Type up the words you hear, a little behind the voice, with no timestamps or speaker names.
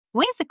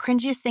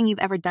cringiest thing you've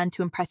ever done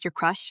to impress your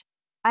crush?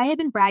 I had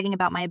been bragging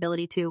about my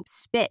ability to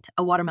spit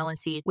a watermelon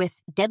seed with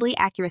deadly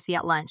accuracy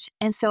at lunch,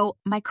 and so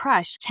my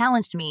crush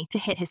challenged me to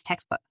hit his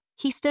textbook.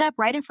 He stood up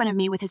right in front of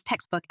me with his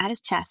textbook at his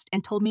chest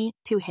and told me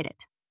to hit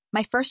it.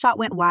 My first shot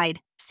went wide,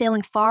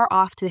 sailing far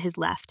off to his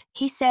left.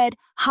 He said,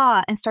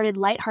 "Ha," and started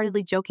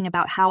lightheartedly joking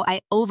about how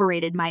I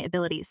overrated my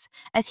abilities.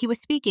 As he was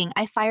speaking,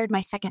 I fired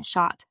my second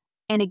shot,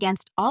 and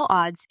against all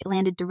odds, it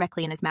landed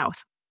directly in his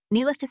mouth.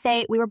 Needless to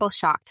say, we were both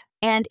shocked,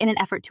 and in an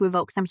effort to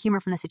evoke some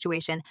humor from the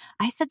situation,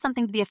 I said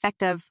something to the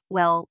effect of,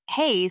 "Well,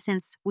 hey,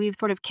 since we've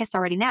sort of kissed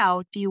already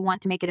now, do you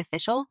want to make it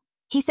official?"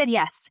 He said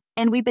yes,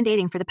 and we've been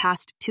dating for the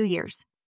past 2 years.